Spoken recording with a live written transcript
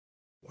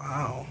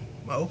Wow.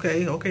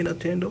 Okay,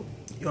 Nintendo.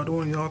 Y'all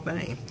doing y'all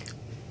thing.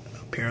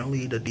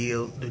 Apparently the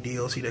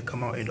DLC that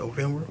come out in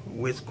November,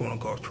 which is gonna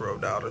cost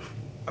 $12.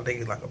 I think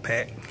it's like a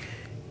pack.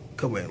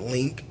 Covering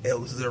Link,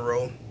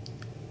 F-Zero,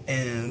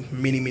 and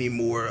many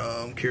more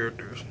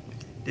characters.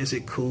 This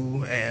is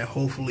cool, and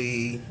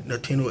hopefully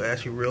Nintendo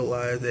actually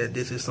realize that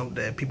this is something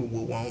that people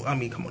will want. I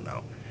mean, come on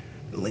now,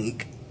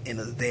 Link in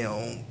a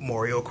damn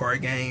Mario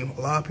Kart game.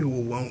 A lot of people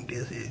will want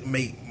this. It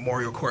make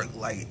Mario Kart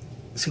like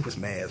Super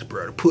Smash,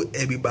 bro. To put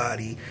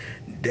everybody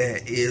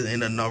that is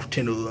in the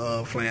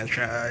Nintendo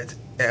franchise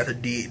as a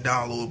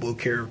downloadable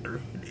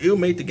character, it'll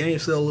make the game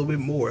sell a little bit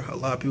more. A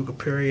lot of people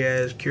compare it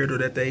as character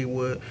that they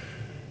would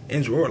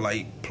enjoy,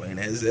 like playing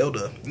as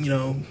Zelda. You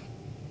know,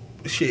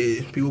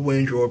 shit, people would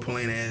enjoy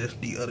playing as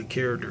the other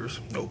characters.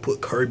 You know, put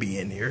Kirby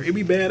in there. It'd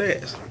be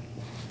badass.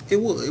 It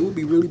would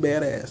be really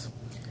badass.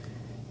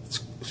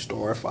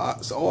 Star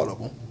Fox, all of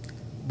them.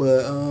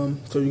 But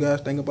so you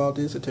guys think about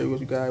this and tell me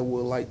what you guys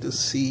would like to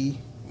see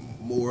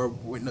more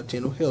with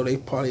Nintendo. Hell, they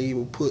probably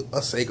even put a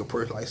Sega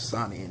person like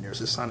Sonic in there,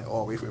 so Sonic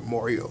always with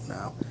Mario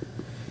now.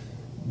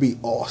 Be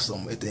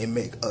awesome if they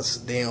make us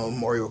damn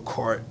Mario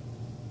Kart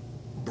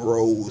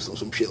Bros or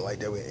some shit like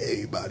that with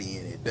everybody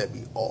in it. That'd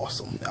be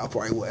awesome. I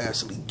probably would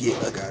actually get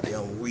a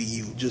goddamn Wii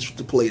U just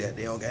to play that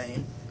damn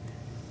game.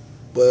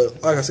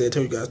 But like I said,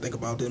 tell you guys think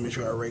about this. Make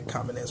sure I rate,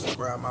 comment, and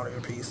subscribe. I'm out of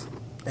your piece.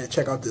 And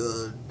check out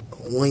the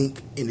link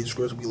in the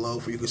description below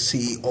for you can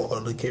see all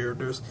of the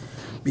characters,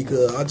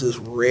 because I just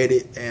read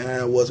it and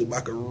I wasn't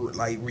about to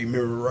like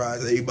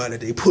memorize everybody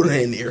that they put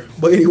in there.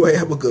 But anyway,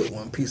 have a good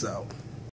one. Peace out.